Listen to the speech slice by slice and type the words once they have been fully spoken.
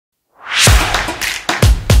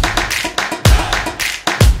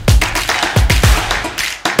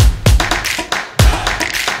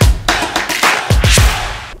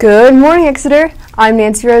Good morning, Exeter. I'm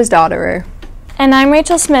Nancy Rose Dotterer. And I'm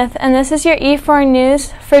Rachel Smith, and this is your E4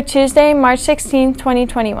 News for Tuesday, March 16,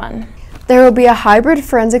 2021. There will be a hybrid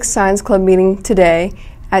Forensic Science Club meeting today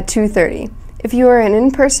at 2:30. If you are in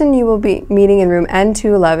person, you will be meeting in room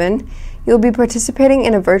N211. You will be participating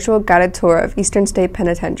in a virtual guided tour of Eastern State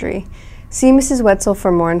Penitentiary. See Mrs. Wetzel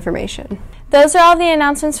for more information. Those are all the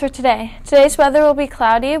announcements for today. Today's weather will be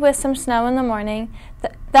cloudy with some snow in the morning.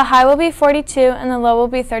 The high will be 42 and the low will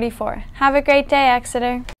be 34. Have a great day,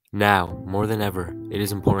 Exeter. Now, more than ever, it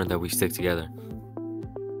is important that we stick together.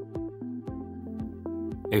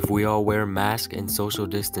 If we all wear masks and social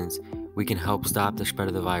distance, we can help stop the spread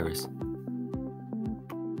of the virus.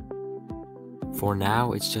 For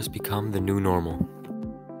now, it's just become the new normal.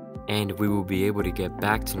 And we will be able to get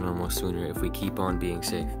back to normal sooner if we keep on being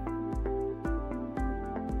safe.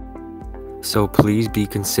 So please be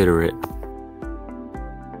considerate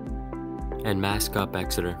and mask up,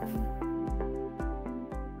 Exeter.